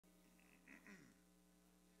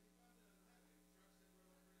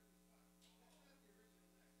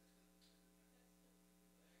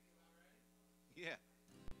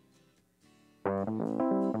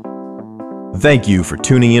Thank you for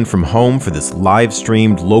tuning in from home for this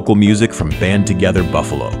live-streamed local music from Band Together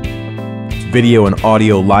Buffalo. Video and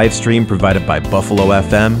audio live stream provided by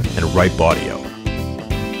Buffalo.FM and Ripe Audio.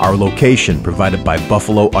 Our location provided by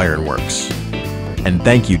Buffalo Ironworks. And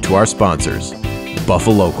thank you to our sponsors,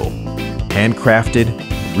 Buffalocal, handcrafted,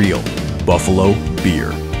 real Buffalo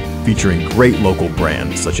beer, featuring great local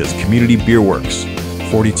brands such as Community Beer Works,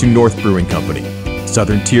 42 North Brewing Company,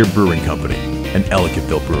 Southern Tier Brewing Company, and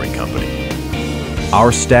Ellicottville Brewing Company.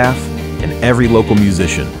 Our staff and every local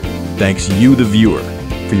musician thanks you, the viewer,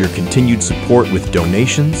 for your continued support with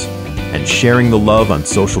donations and sharing the love on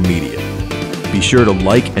social media. Be sure to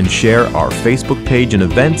like and share our Facebook page and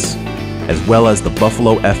events, as well as the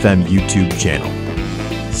Buffalo.FM YouTube channel.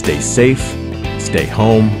 Stay safe, stay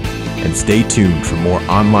home, and stay tuned for more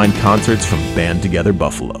online concerts from Band Together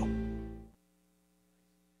Buffalo.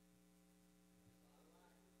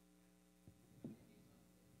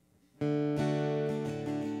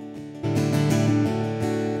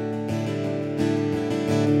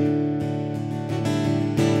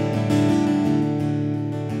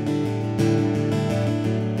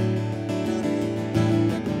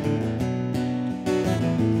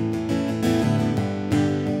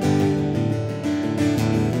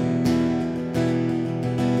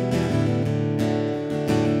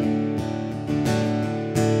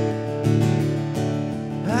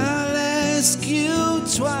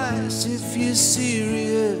 Twice if you're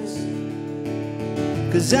serious,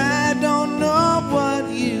 'cause I don't know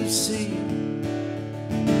what you see,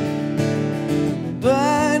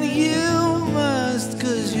 but you must,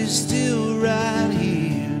 'cause you're still right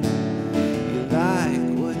here. You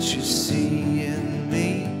like what you see in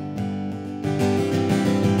me.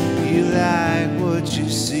 You like what you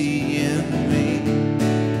see in me.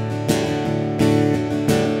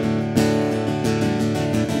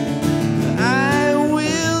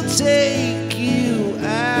 Take you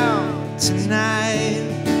out tonight,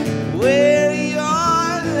 wear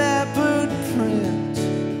your leopard print.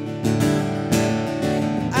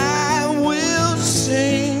 I will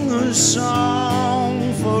sing a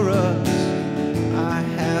song for us. I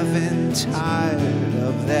haven't tired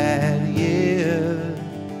of that yet.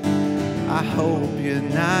 I hope you're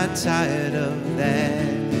not tired of that.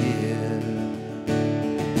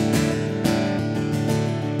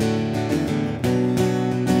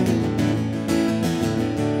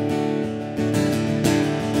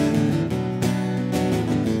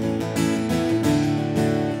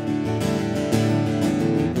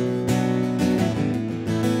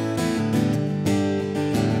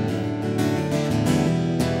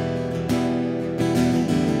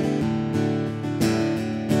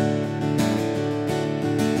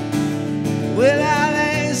 Well, I'll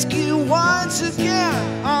ask you once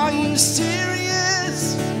again, are you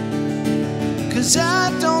serious? 'Cause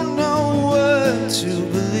I don't know what to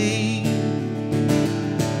believe,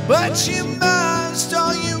 but you must,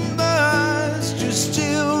 oh you must, you're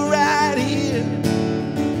still right here.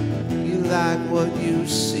 You like what you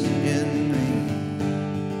see in me.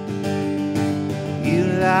 You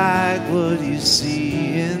like what you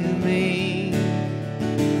see in me.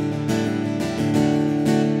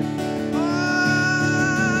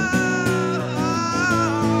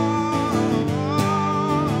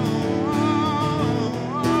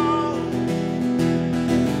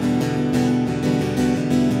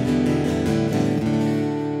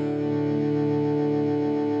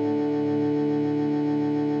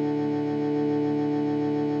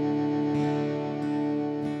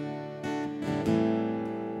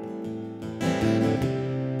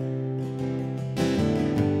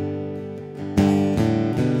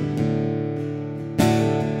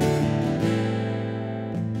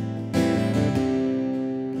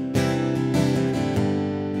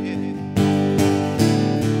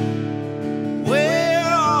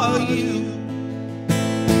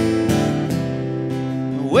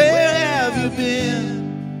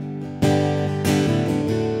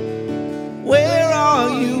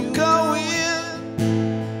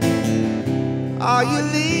 Are you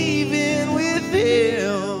leaving with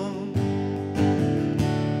him?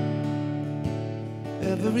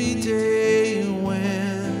 Every day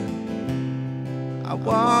when I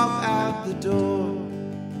walk out the door,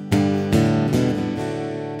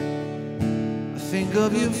 I think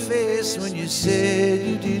of your face when you said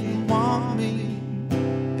you didn't want me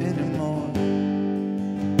anymore.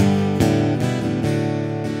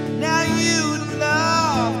 Now you'd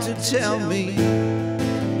love to tell me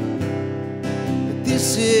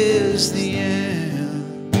this is the end.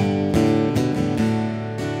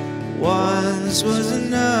 Once was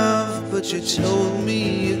enough, but you told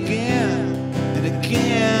me again and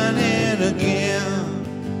again and again.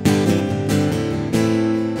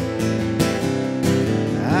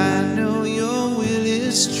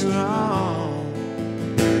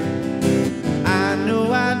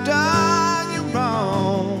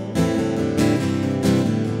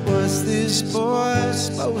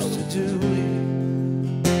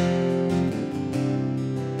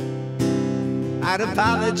 I'd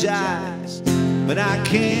apologize, but I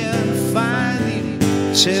can't find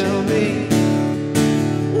you. Tell me,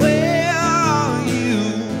 where are you?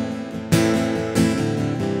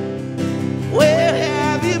 Where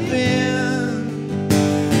have you been?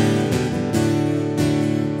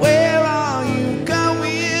 Where are you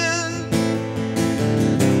going?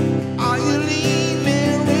 Are you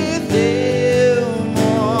leaving with him?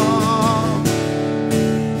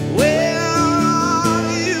 Where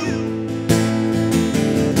are you?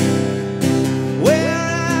 Where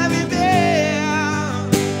have you been?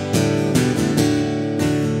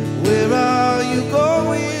 Where are you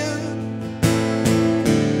going?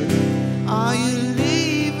 Are you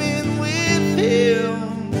leaving with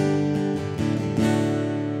him?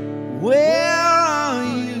 Where are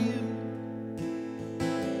you?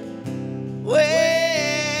 Where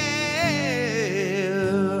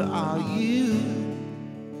are you?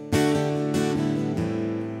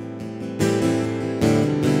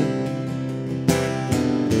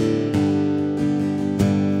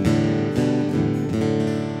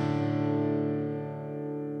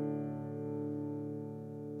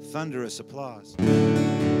 Thunderous applause.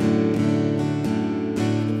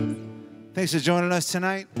 Thanks for joining us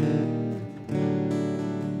tonight.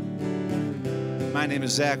 My name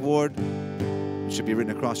is Zak Ward. It should be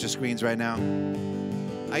written across your screens right now.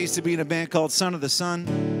 I used to be in a band called Son of the Sun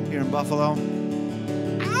here in Buffalo.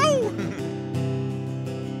 Ow!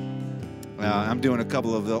 I'm doing a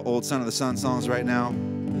couple of the old Son of the Sun songs right now.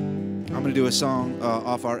 I'm going to do a song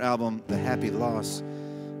off our album, The Happy Loss.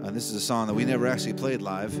 This is a song that we never actually played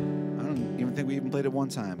live. I don't even think we even played it one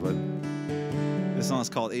time, but this song is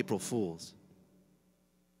called April Fools.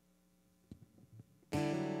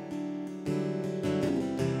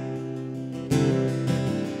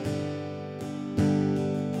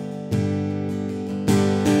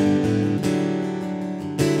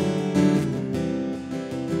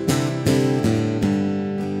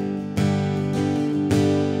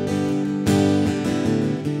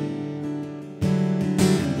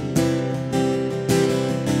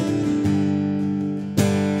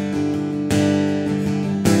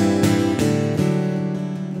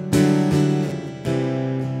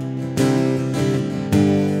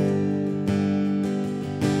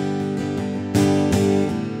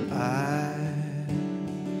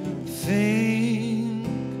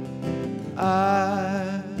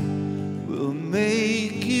 I will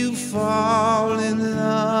make you fall in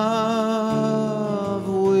love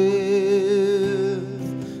with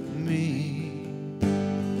me.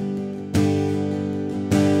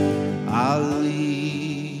 I'll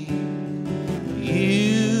lead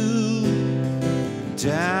you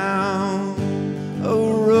down a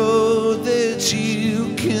road that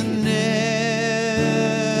you can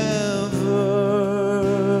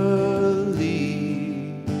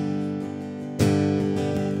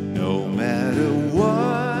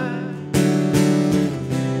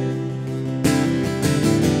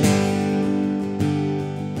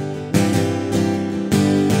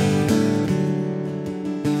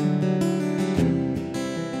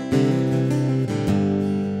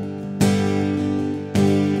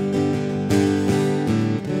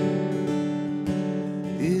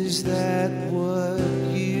Is that what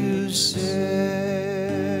you said?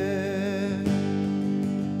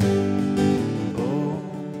 Oh,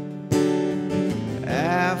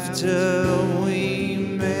 after we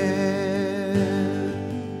met,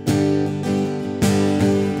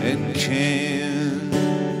 and can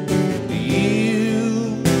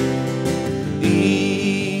you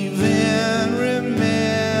even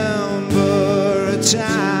remember a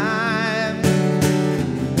time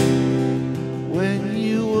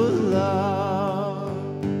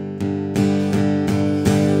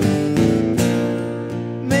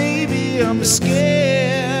I'm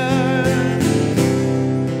scared,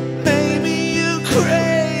 maybe you're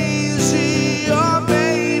crazy, or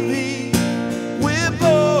maybe we're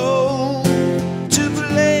both to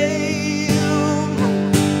blame.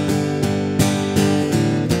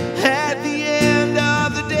 At the end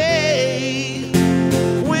of the day,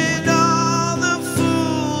 when all the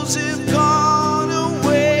fools have gone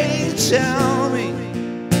away, tell me,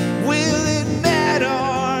 will it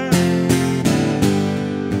matter?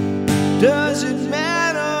 Does it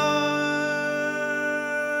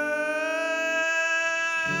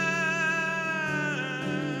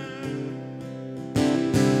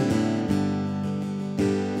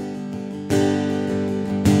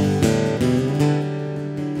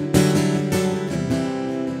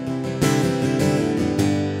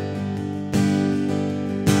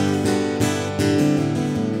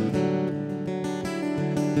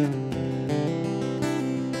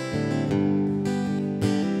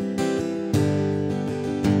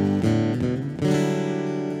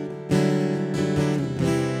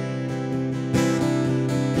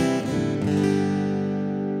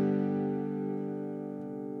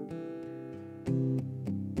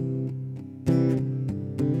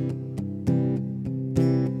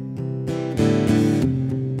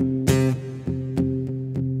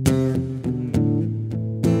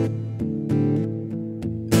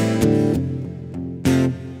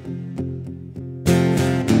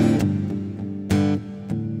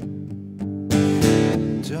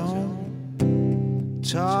Don't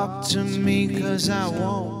talk to me, 'cause I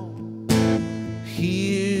won't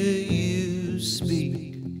hear you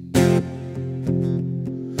speak.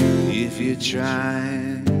 If you're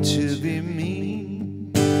trying to be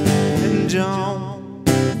mean, and don't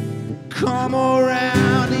come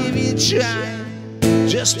around if you're trying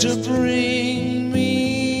just to bring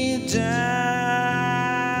me down.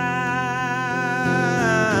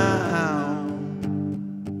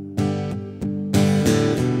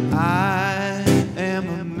 I am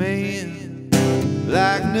a man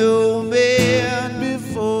like no man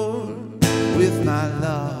before. With my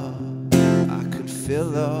love I could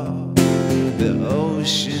fill up the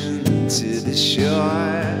ocean to the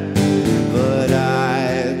shore, but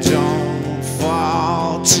I don't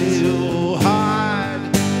fall too hard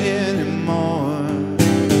anymore.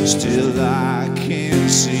 Still I can't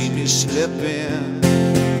see me slipping,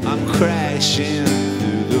 I'm crashing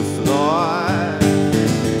through the floor.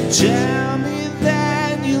 Tell me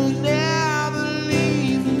that you'll never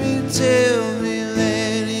leave me, tell me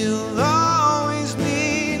that you'll always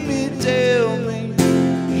need me, tell me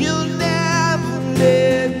you'll never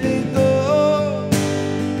let me go.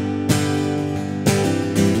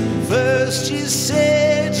 First you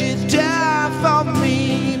said you'd die for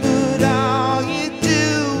me, but all you do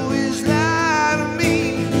is lie to me.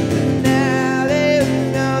 Now there's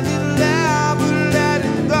nothing left but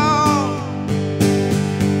letting go.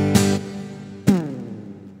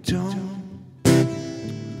 Don't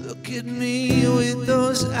look at me with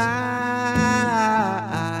those eyes,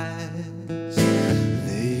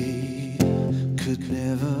 they could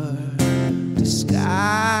never disguise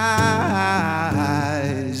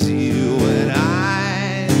you. And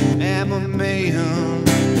I am a man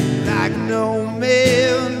like no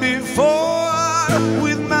man before.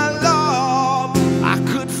 With my love I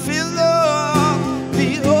could fill up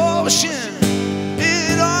the ocean,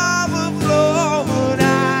 it overflow, but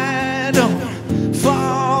I don't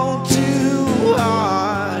fall too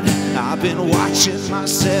hard. I've been watching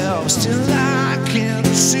myself, still I can't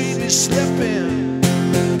see me slipping,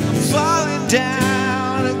 I'm falling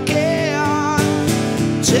down again.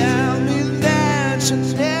 Tell me that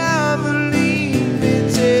you'll never leave me,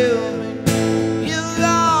 tell me you'll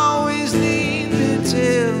always need me,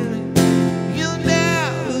 tell me you'll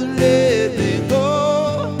never let me go.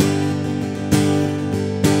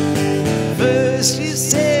 First you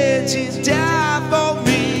said you'd die for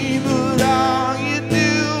me, but all you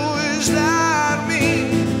do is lie to me.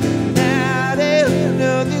 Now there's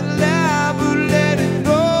nothing left but letting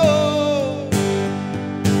go.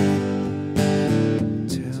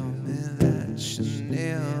 Tell me that you'll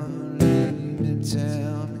never leave me,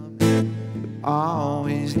 tell me you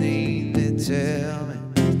always need me, tell me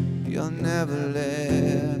you'll never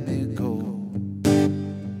let me go.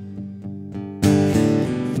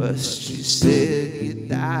 First you said you'd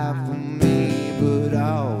die for me, but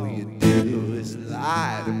all you do is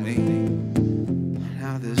lie to me.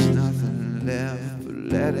 Now there's nothing left but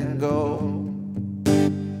letting go.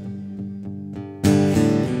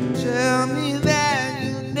 Tell me that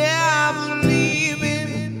you'll never leave me,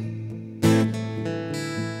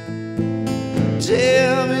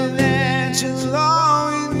 tell me that you'll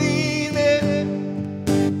always need me,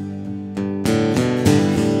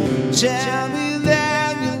 tell me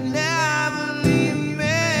that you'll never leave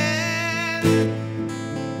me,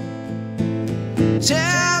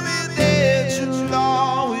 tell me that you'll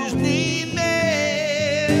always need me,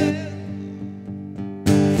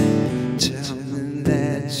 tell me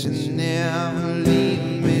that you'll never leave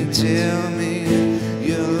me, tell me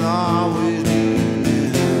you'll always need me.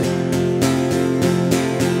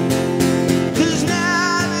 'Cause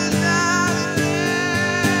now there's nothing left.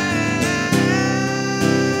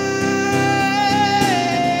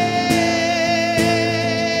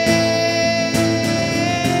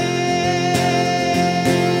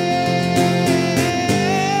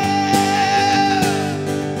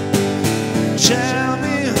 Tell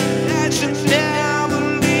me that you'll never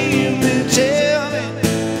leave me, tell me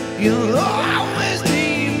you'll always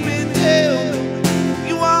need me, tell me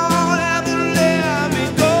you won't ever let me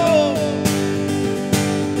go.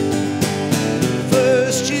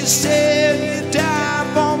 First you said you'd die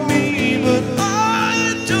for me, but all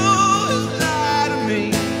you do is lie to me.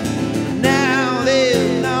 Now there's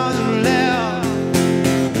nothing left,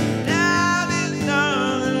 now there's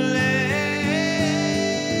nothing left.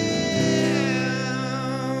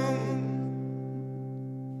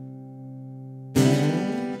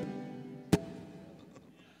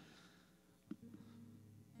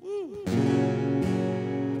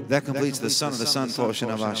 That completes the Son of the Sun portion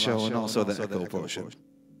of our show, and also the Echo portion.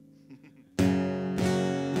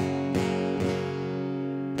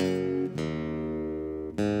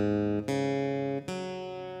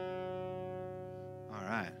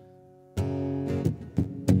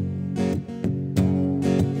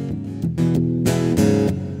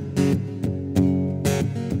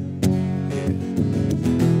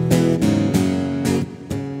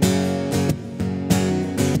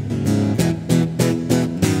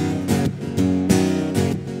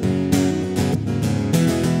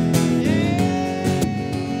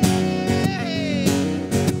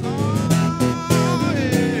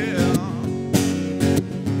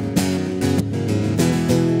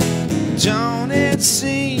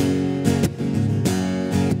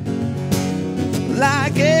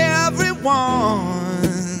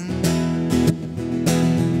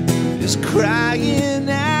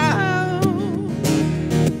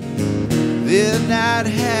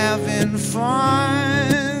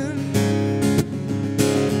 fun?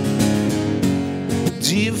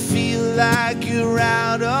 Do you feel like you're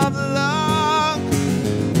out of luck?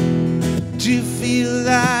 Do you feel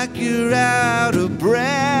like you're out of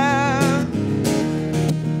breath?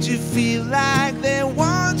 Do you feel like they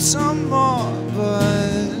want some more,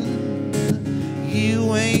 but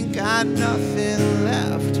you ain't got nothing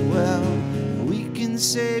left? Well, we can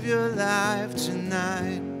save your life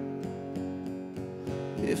tonight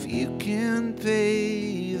if you can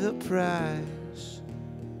pay the price.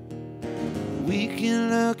 We can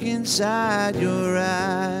look inside your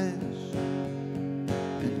eyes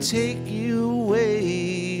and take you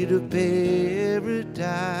away to paradise.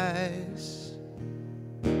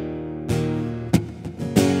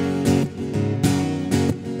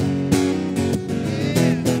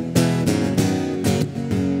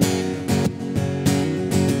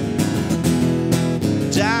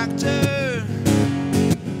 Doctor,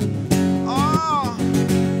 oh,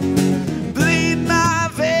 bleed my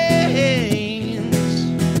veins.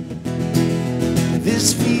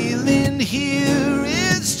 This feeling here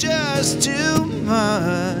is just too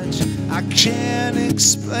much. I can't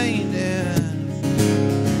explain it.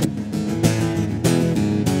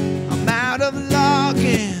 I'm out of luck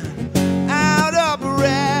and out of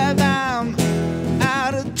breath. I'm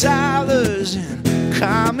out of dollars and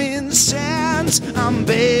common sense. I'm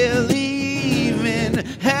barely even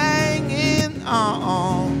hanging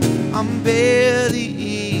on. I'm barely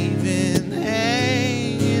even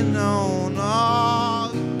hanging on.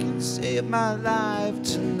 Oh, you can save my life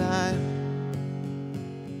tonight.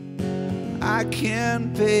 I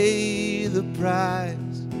can't pay the price.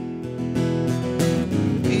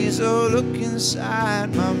 Please, oh, look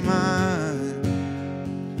inside my mind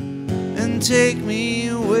and take me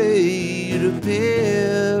away to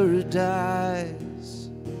paradise.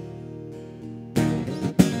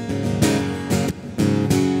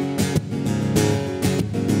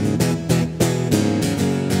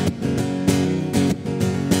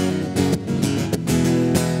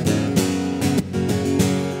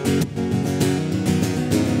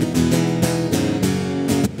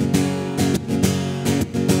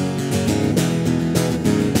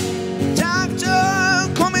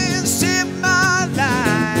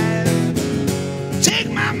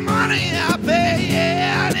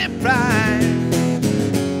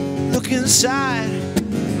 Inside,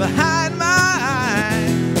 behind my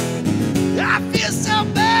eyes, I feel so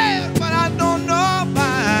bad, but I don't know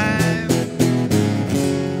why.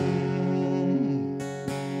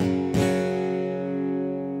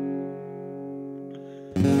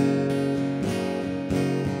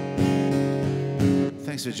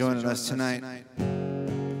 Thanks for joining us tonight.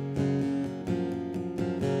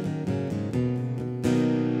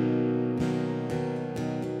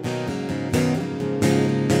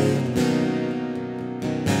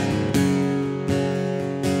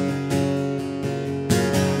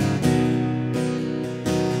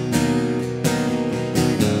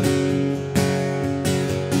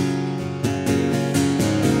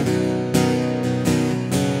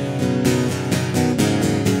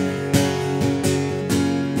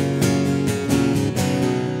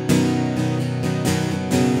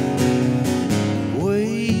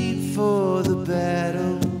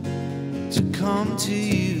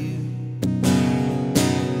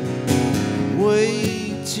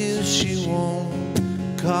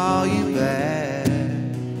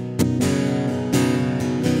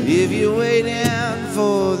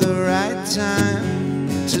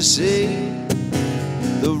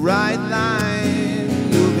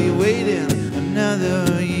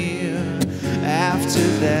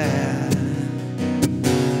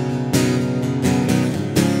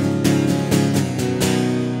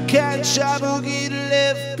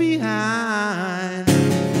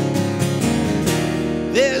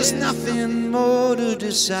 There's nothing more to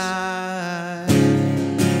decide.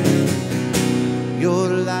 Your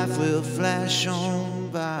life will flash on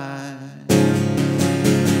by.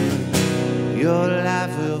 Your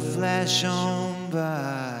life will flash on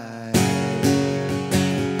by.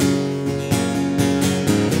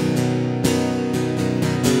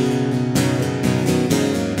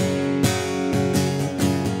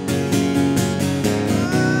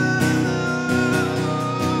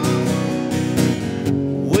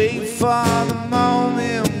 For the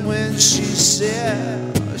moment when she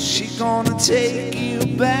said she gonna take you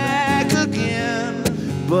back again,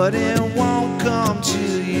 but it won't come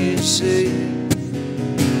till you say,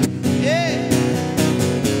 yeah,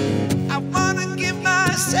 I wanna give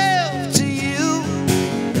myself to you,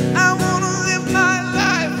 I wanna live my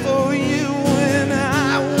life for you, and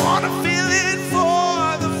I wanna feel it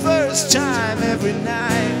for the first time every night.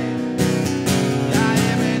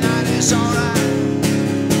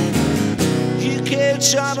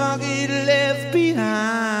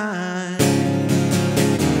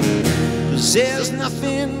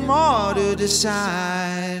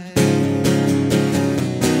 decide.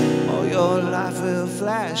 Oh, your life will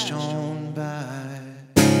flash on by.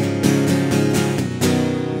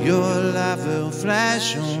 Your life will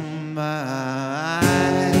flash on by.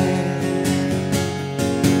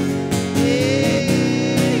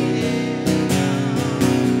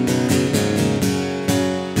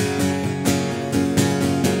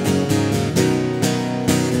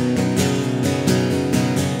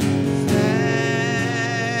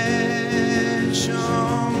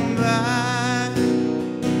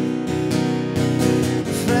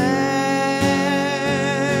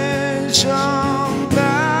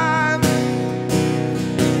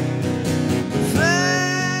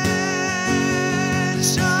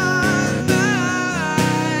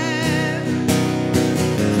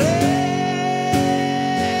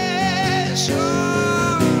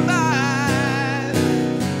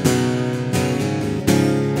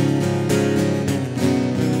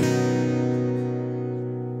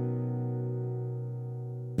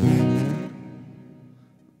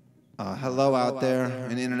 Hello out there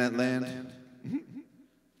in internet land.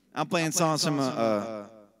 I'm playing songs from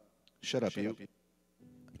shut up you.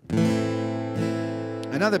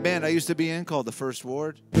 Another band I used to be in called the First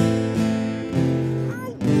Ward. It's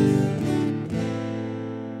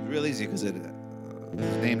real easy because it's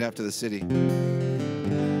named after the city.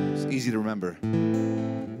 It's easy to remember.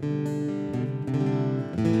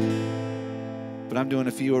 But I'm doing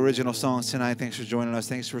a few original songs tonight. Thanks for joining us.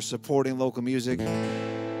 Thanks for supporting local music.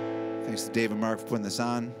 Thanks to Dave and Mark for putting this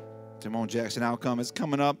on. Timon Jackson Outcome is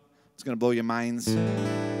coming up. It's going to blow your minds.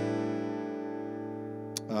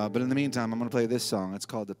 But in the meantime, I'm going to play this song. It's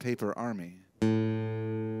called The Paper Army.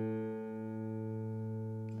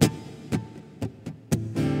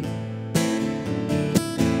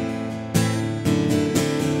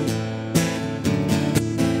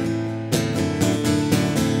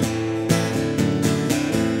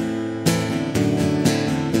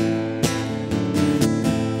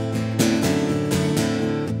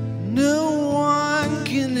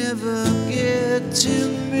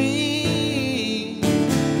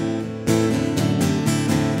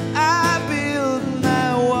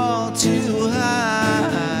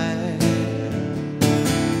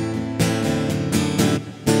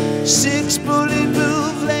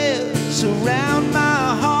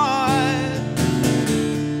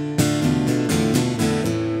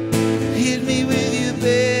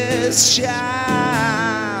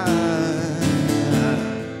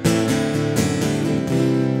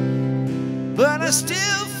 But I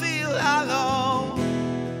still feel hollow.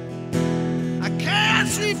 I can't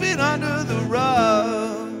sweep it under the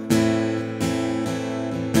rug.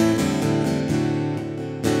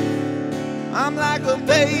 I'm like a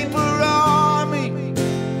paper army.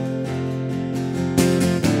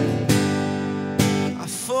 I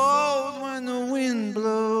fold when the wind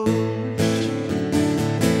blows.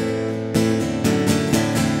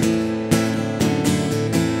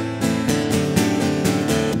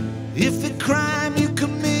 If the crime you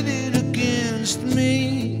committed against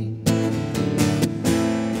me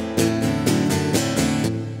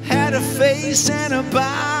had a face and a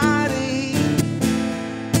body,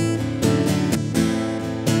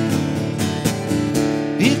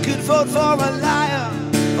 you could vote for a liar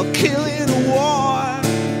or kill in a war.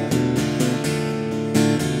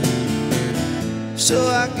 So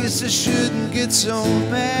I guess I shouldn't get so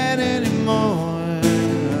mad anymore.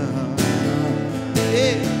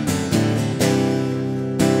 Yeah.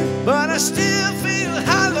 But I still feel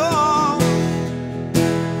hollow.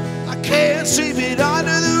 I can't sweep it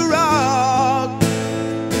under the rug.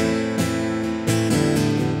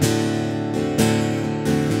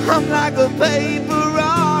 I'm like a paper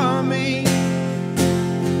army.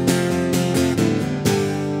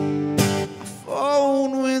 I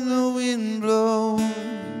fold when the wind blows.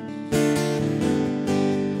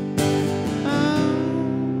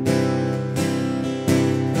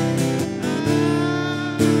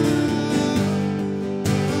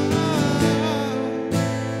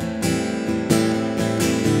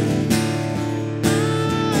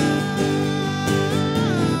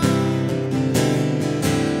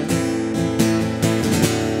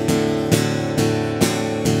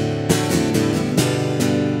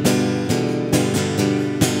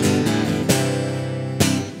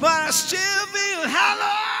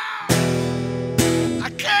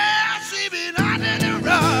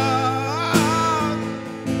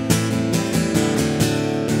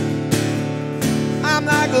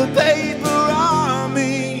 A paper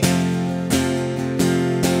army.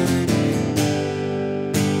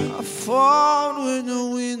 I fall when the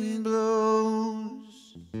wind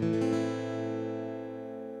blows.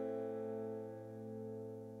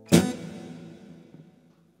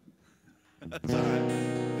 That's all right.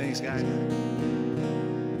 Thanks, guys.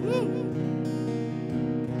 Woo.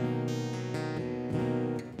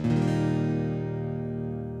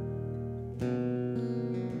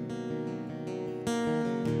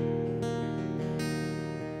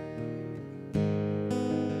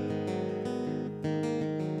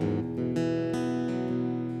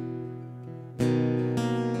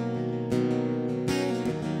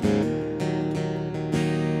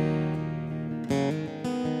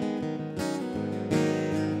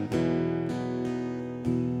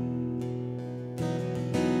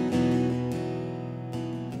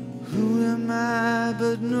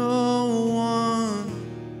 But no one,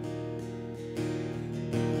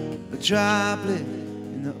 a droplet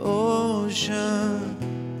in the ocean,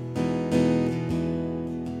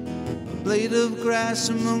 a blade of grass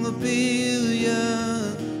among a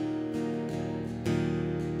billion,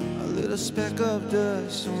 a little speck of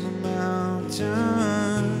dust on a mountain.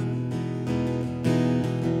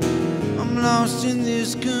 I'm lost in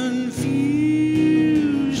this confusion.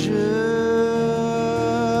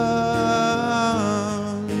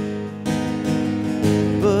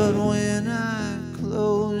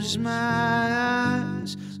 My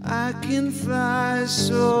eyes, I can fly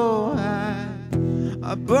so high.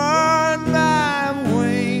 I burn my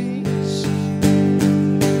wings.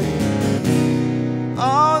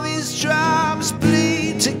 All these drops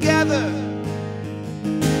bleed together.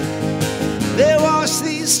 They wash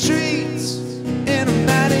these streets in a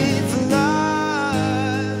mighty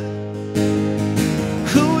flood.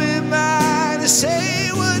 Who am I to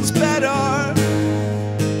say what's better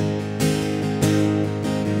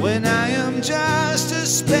when I am just a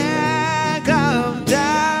speck of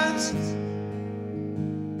dust?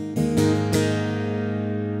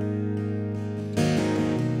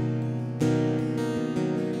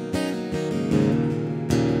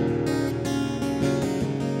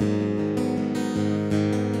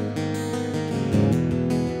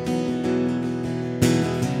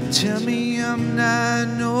 Tell me I'm not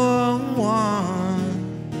no one,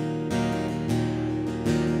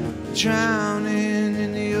 drowning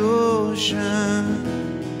in the ocean,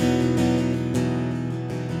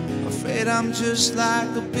 afraid I'm just like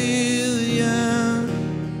a billion,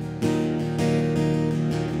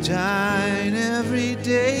 dying every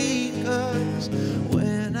day. 'Cause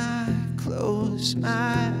when I close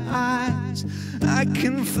my eyes, I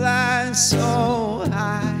can fly so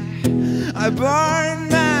high. I burn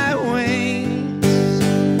my wings.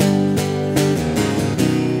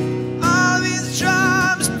 All these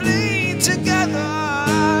drops bleed together.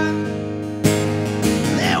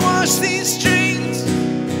 They wash these streets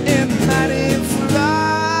in mighty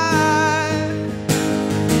flood.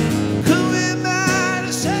 Who am I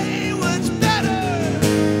to say what's better?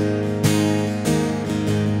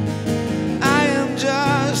 I am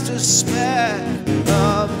just a speck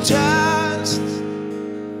of dust.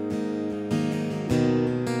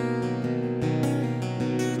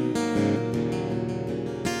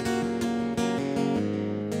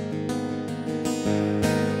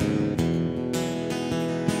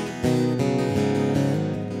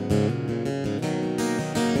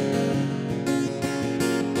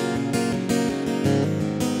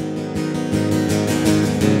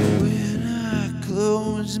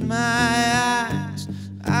 My eyes,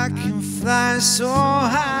 I can fly so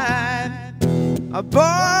high. I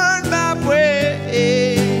burn my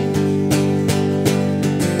way.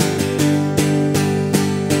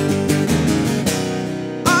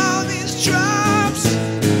 All these drops,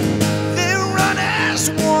 they run as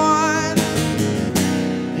one,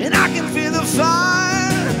 and I can feel the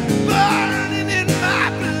fire burning in my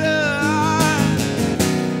blood.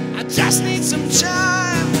 I just need some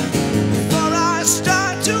time before I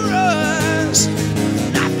start to rust.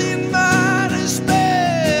 Nothing but a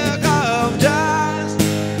speck of dust.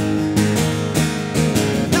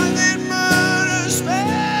 Nothing but a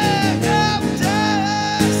speck of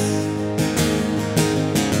dust.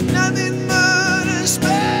 Nothing but a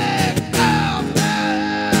speck of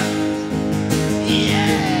dust.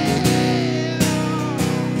 Yeah.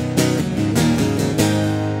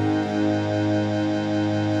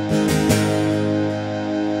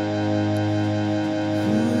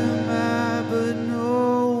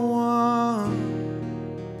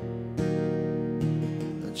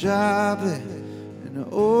 Droplet in the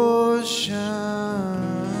ocean.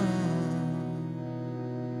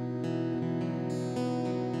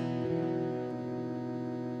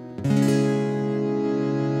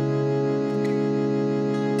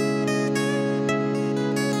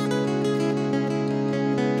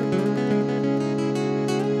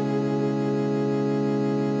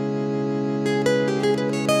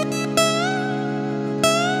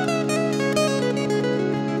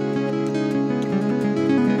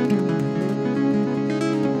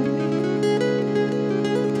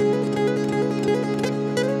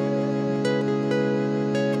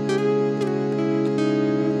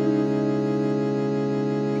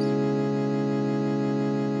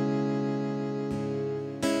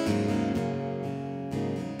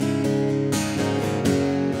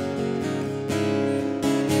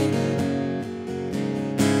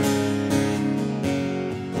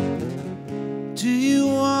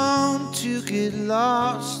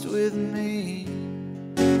 lost with me.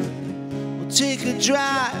 We'll take a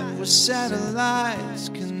drive where satellites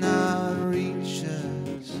cannot reach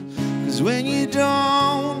us. 'Cause when you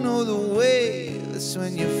don't know the way, that's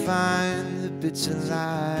when you find the bits of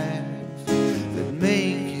life that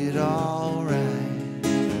make it all right.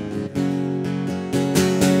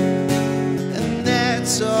 And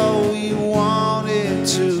that's all we wanted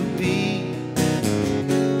to be,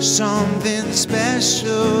 something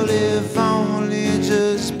special, if only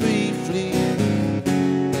just briefly.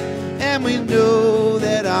 And we know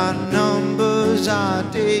that our numbers are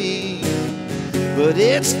days, but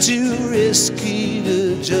it's too risky to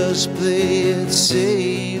just play it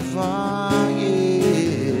safe, oh yeah.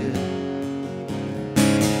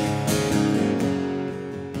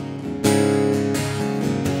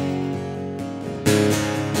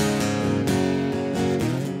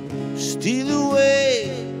 Steal away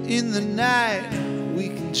in the night, we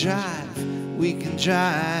can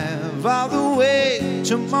drive all the way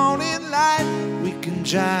to morning light. We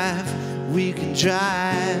can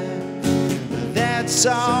drive. That's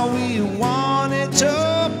all we wanted to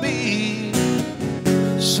be,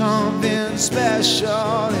 something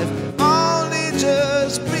special, if only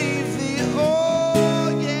just briefly, oh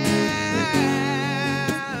yeah.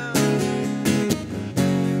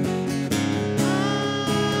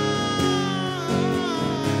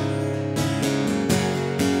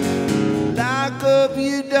 Lock up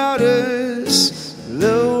your daughters,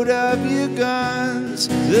 load up your guns,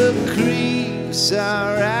 the creeps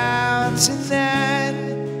are out tonight.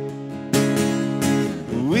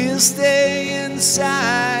 We'll stay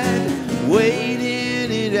inside,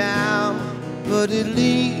 waiting it out, but at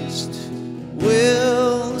least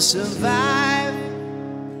we'll survive.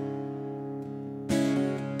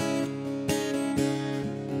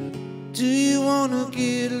 Do you wanna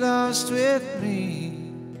get lost with me?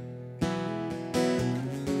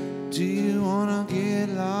 Do you wanna get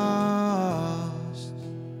lost?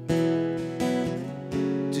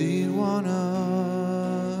 Do you wanna?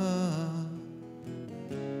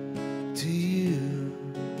 Do you?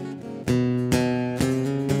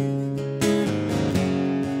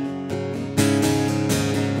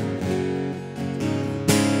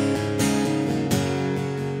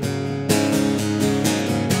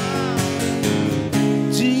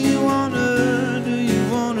 Do you wanna? Do you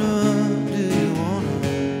wanna? Do you wanna?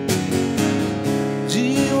 Do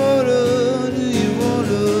you wanna? Do you wanna?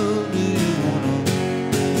 Do you wanna?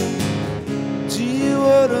 Do you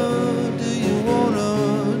wanna? Do you wanna?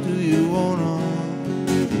 Do you wanna?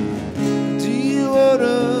 Do you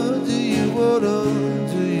wanna? Do you wanna?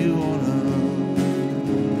 Do you wanna?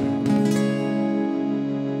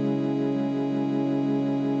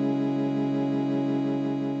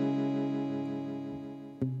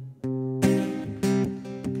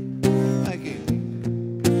 Thank you.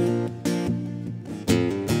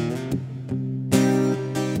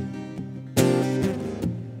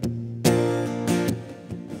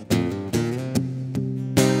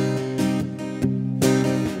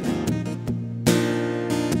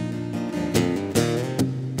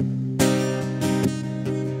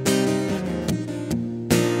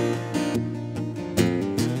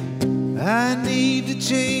 I need to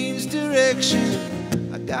change direction,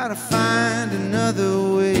 I gotta find another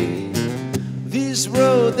way. This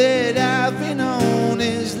road that I've been on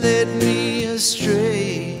has led me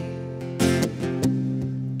astray.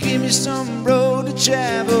 Give me some road to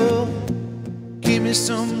travel, give me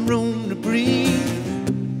some room to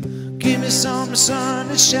breathe, give me some sun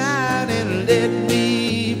to shine and let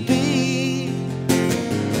me be.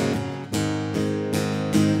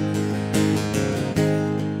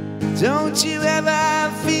 Don't you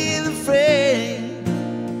ever feel afraid?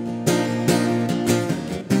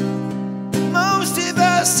 Most of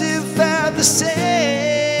us have felt the same.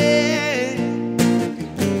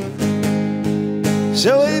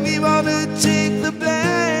 So if you want to take the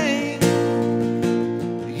blame,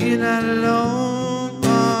 you're not alone.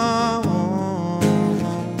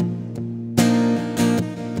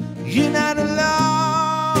 You're not alone.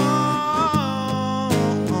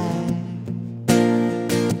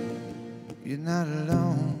 You're not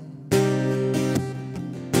alone.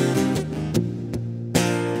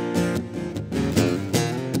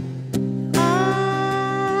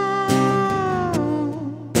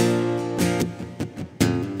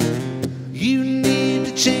 You need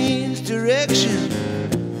to change direction.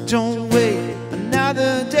 Don't wait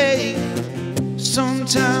another day.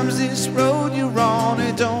 Sometimes this road you're on,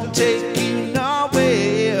 it don't take you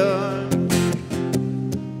nowhere.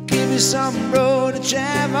 Give me some road to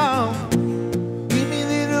travel, give me a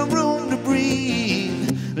little room to breathe.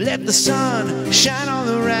 Let the sun shine all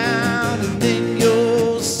around, and then you'll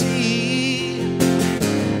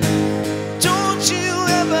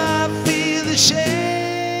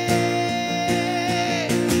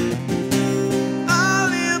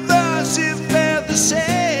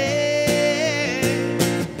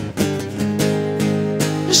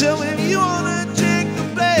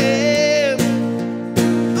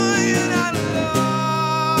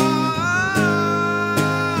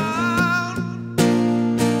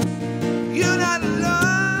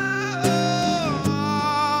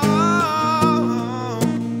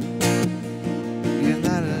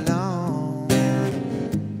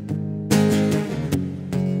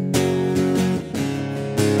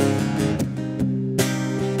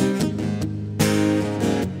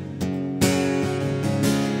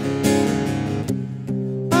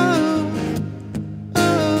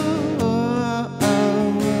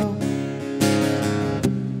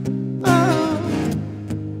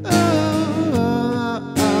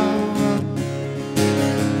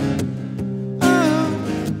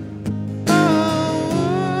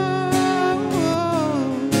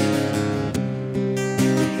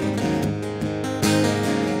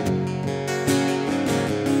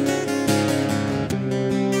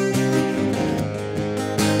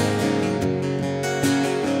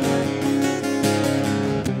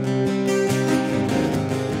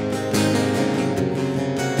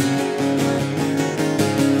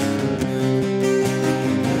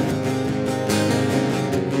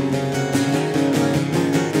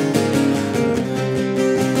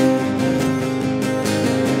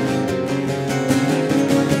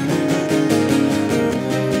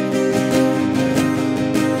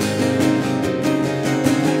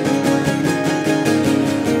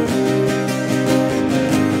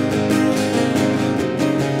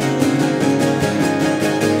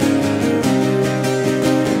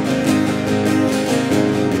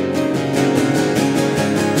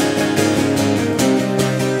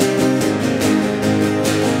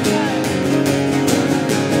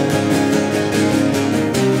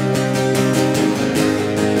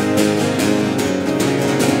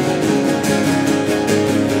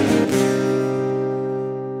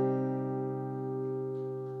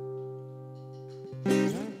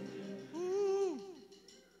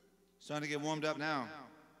Starting to get warmed up now.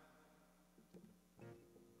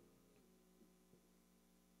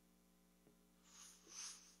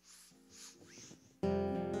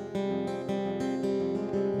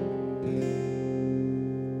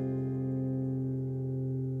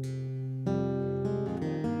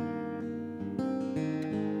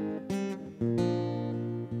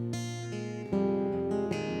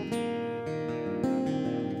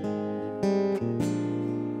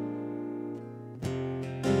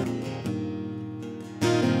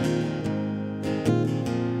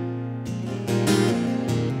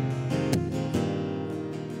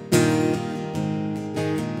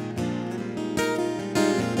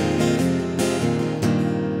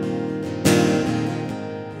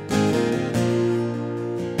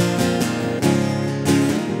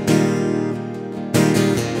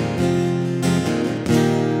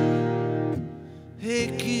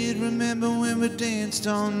 Danced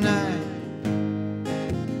all night.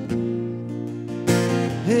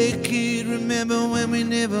 Hey kid, remember when we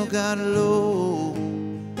never got low?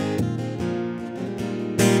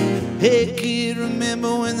 Hey kid,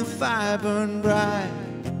 remember when the fire burned bright?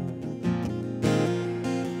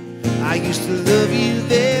 I used to love you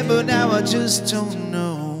there, but now I just don't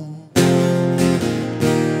know.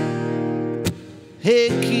 Hey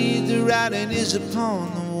kid, the writing is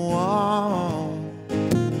upon the wall.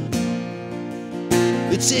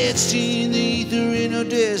 It's etched in the ether in a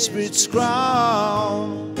desperate scrawl.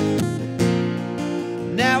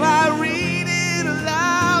 Now I read it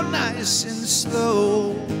aloud, nice and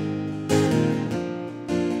slow.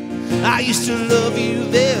 I used to love you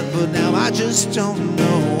there, but now I just don't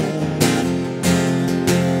know.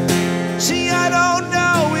 See, I don't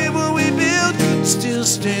know if what we built can still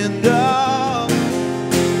stand up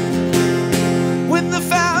when the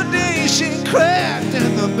foundation cracked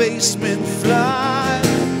and the basement flooded.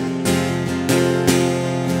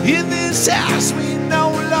 In this house we no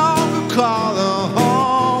longer call a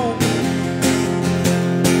home.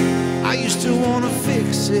 I used to want to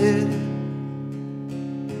fix it,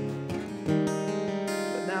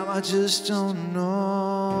 but now I just don't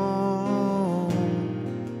know.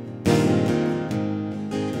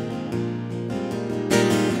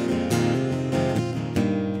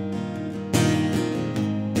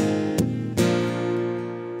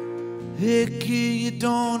 Hey kid, you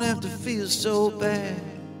don't have to feel so bad.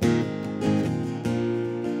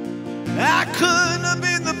 I couldn't have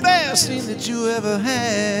been the best thing that you ever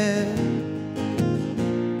had.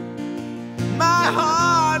 My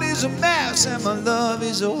heart is a mess and my love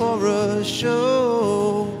is a horror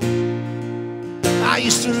show. I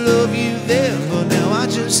used to love you there, but now I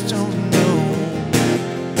just don't know.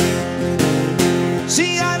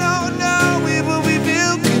 See, I don't know if what we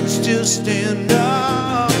built can still stand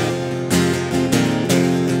up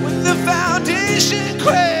when the foundation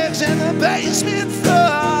cracks and the basement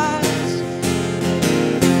floods.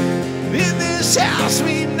 In this house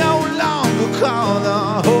we no longer call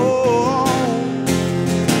a home.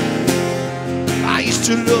 I used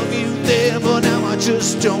to love you there, but now I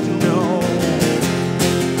just don't know.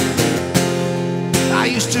 I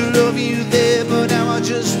used to love you there, but now I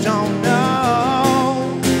just don't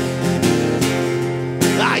know.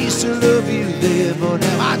 I used to love you there, but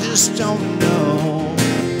now I just don't know.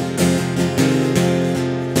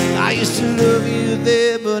 I used to love you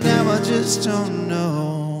there, but now I just don't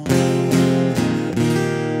know.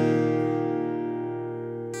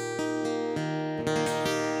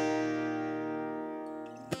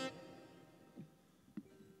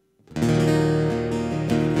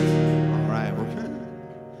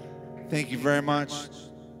 Thank you very much.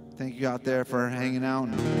 Thank you out there for hanging out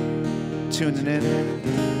and tuning in.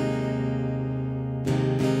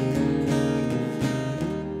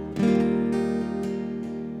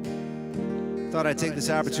 Thought I'd take this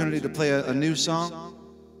opportunity to play a new song.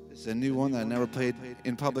 It's a new one that I never played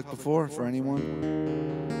in public before for anyone.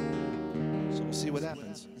 So we'll see what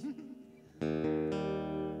happens.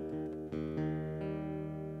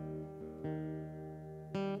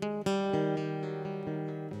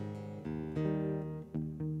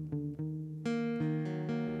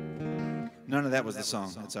 None of that was the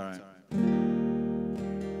song. It's all right.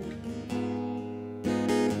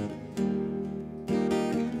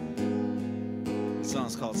 The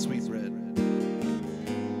song's called Sweet Bread.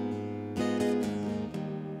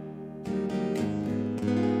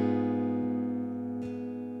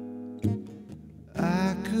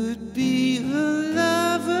 I could be the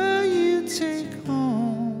lover you take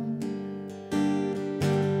home,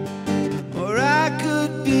 or I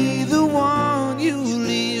could be the one you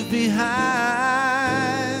leave behind.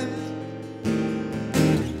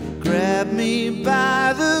 Grab me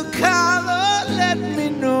by the collar, let me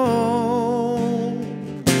know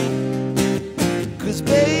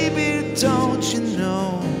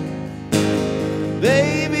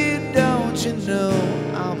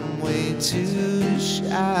to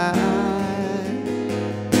shine.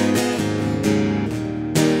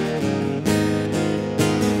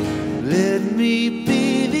 Let me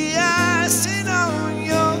be the icing on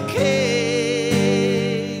your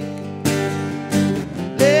cake.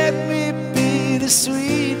 Let me be the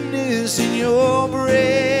sweetness in your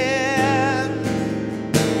breath.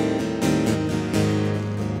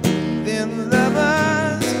 Then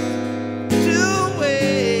lovers do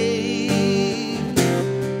wait.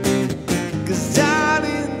 'Cause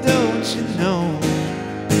darling, don't you know?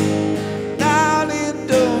 Darling,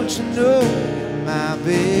 don't you know you're my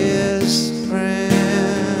best friend?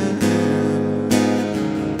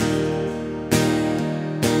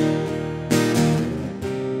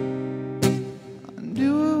 I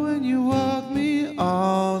knew it when you walked me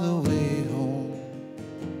all the way home.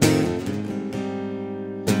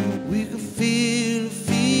 We could feel the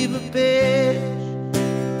fever pitch.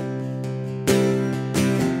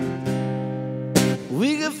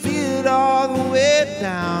 We could feel it all the way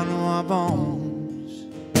down to our bones.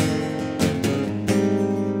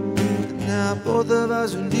 And now both of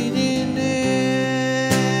us are leaning in.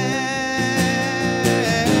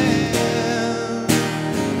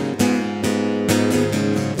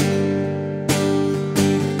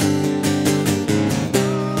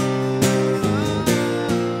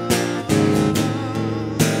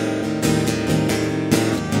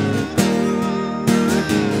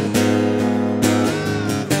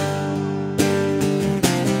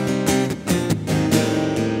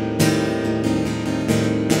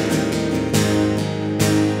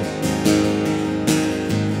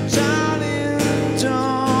 Darling,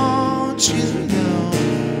 don't you know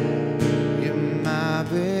you're my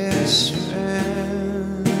best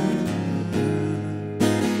friend?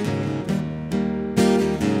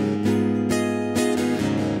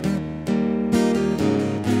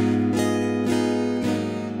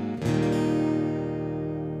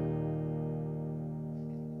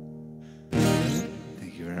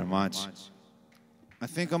 Thank you very much. I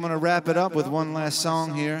think I'm going to wrap it up with one last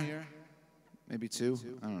song here. Maybe two.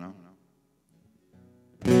 I don't know.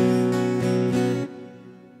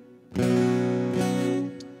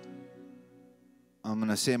 I'm going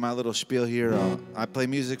to say my little spiel here. I play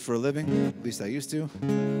music for a living. At least I used to.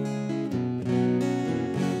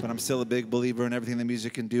 But I'm still a big believer in everything that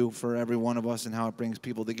music can do for every one of us and how it brings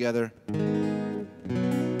people together.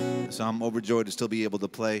 So I'm overjoyed to still be able to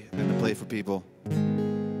play and to play for people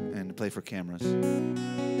and to play for cameras.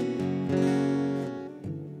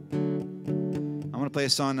 I'm going to play a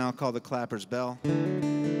song now called The Clapper's Bell. I'm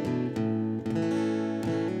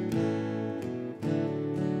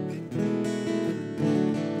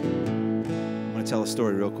going to tell a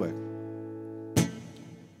story real quick.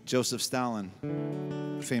 Joseph Stalin,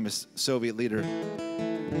 famous Soviet leader,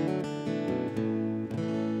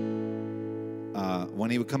 when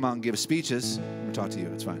he would come out and give speeches, I'm going to talk to you,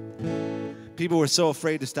 it's fine. People were so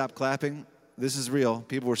afraid to stop clapping. This is real.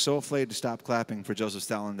 People were so afraid to stop clapping for Joseph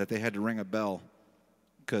Stalin that they had to ring a bell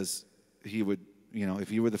because he would, you know,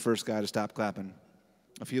 if you were the first guy to stop clapping,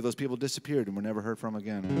 a few of those people disappeared and were never heard from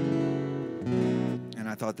again. And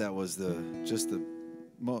I thought that was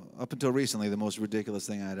up until recently, the most ridiculous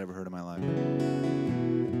thing I had ever heard in my life.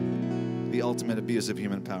 The ultimate abuse of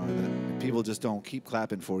human power, that if people just don't keep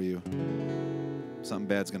clapping for you, something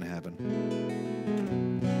bad's going to happen.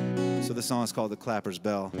 So this song is called The Clapper's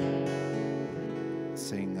Bell.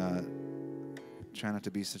 Saying, try not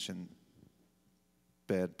to be such a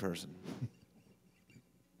bad person.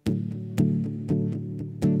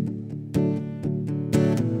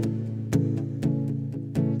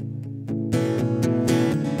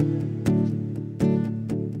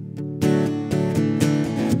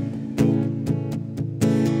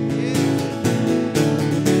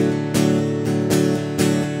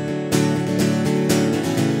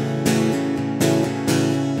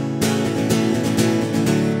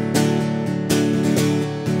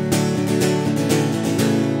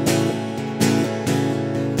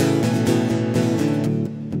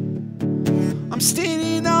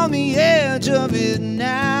 Standing on the edge of it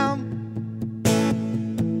now.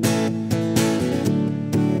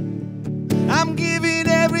 I'm giving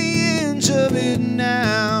every inch of it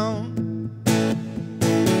now.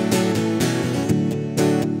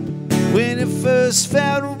 When it first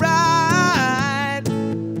felt right,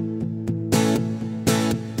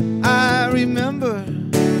 I remember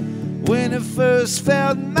when it first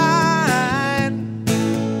felt mine.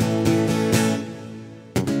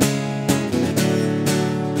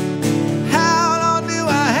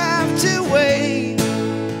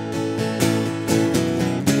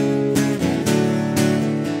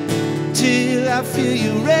 I feel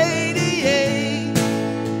you radiate.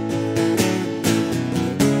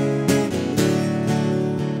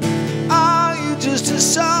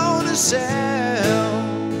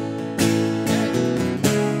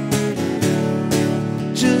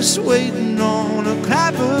 just waiting on a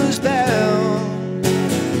clapper's bell.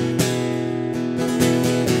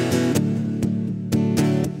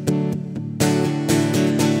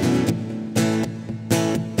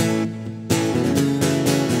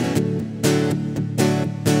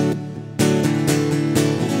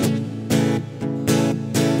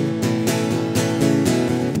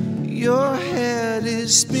 Your head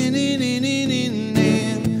is spinning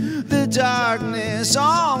in the darkness,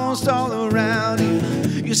 almost all around you.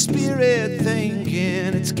 Your spirit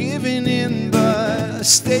thinking it's giving in, but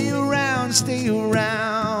stay around, stay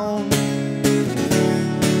around.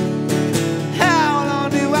 How long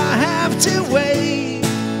do I have to wait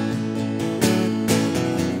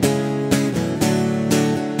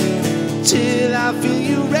till I feel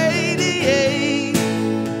you radiate?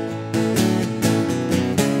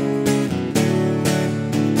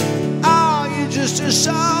 Just a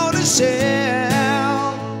soul to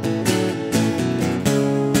sell,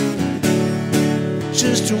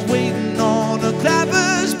 just waiting on a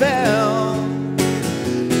clapper's bell.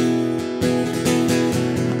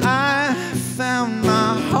 I found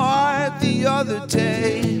my heart the other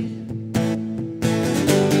day.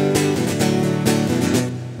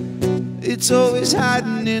 It's always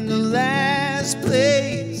hiding in the last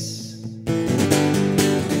place.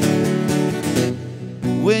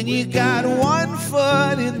 When you got one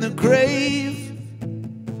foot in the grave,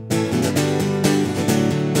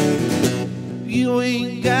 you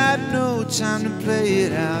ain't got no time to play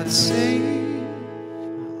it out safe.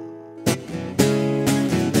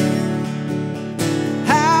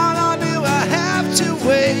 How long do I have to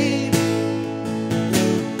wait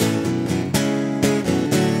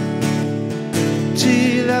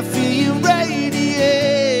till I feel you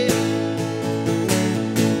radiate?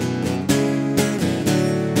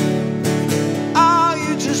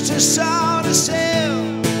 Just a soul to sell,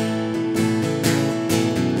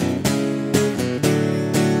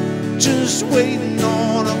 just waiting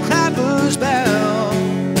on a clapper's bell.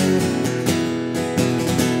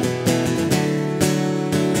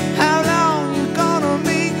 How long you gonna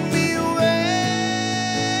make me wait?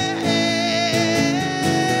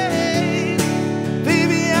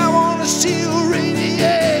 Baby, I wanna see you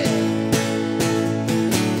radiate.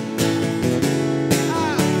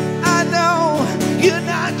 I know you're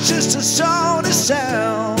not just a soul to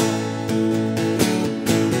sell,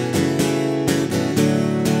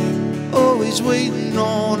 always waiting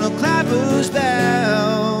on a clapper's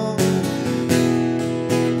bell.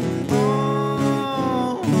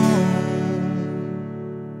 Oh.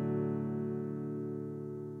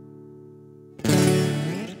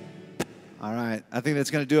 All right, I think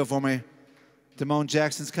that's going to do it for me. Damone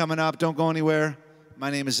Jackson's coming up. Don't go anywhere. My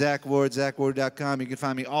name is Zak Ward, ZakWard.com. You can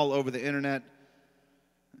find me all over the internet.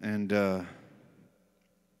 And, yeah,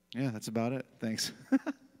 that's about it. Thanks.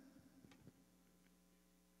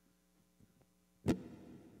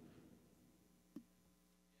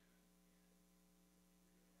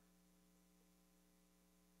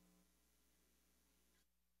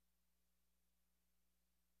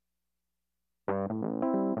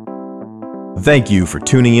 Thank you for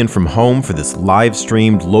tuning in from home for this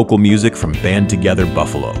live-streamed local music from Band Together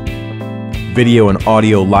Buffalo. Video and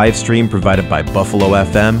audio live stream provided by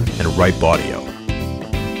Buffalo.FM and Ripe Audio.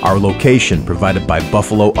 Our location provided by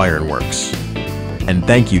Buffalo Ironworks. And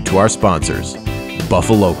thank you to our sponsors,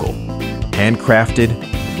 Buffalocal, handcrafted,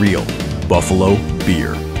 real Buffalo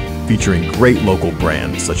beer, featuring great local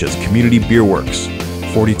brands such as Community Beer Works,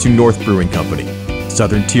 42 North Brewing Company,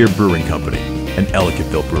 Southern Tier Brewing Company, and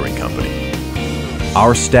Ellicottville Brewing Company.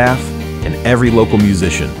 Our staff and every local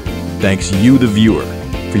musician thanks you, the viewer,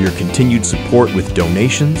 for your continued support with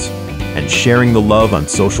donations and sharing the love on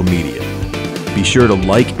social media. Be sure to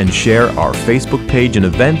like and share our Facebook page and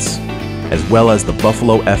events, as well as the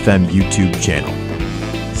Buffalo.FM YouTube channel.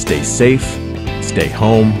 Stay safe, stay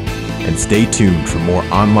home, and stay tuned for more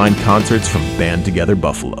online concerts from Band Together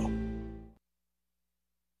Buffalo.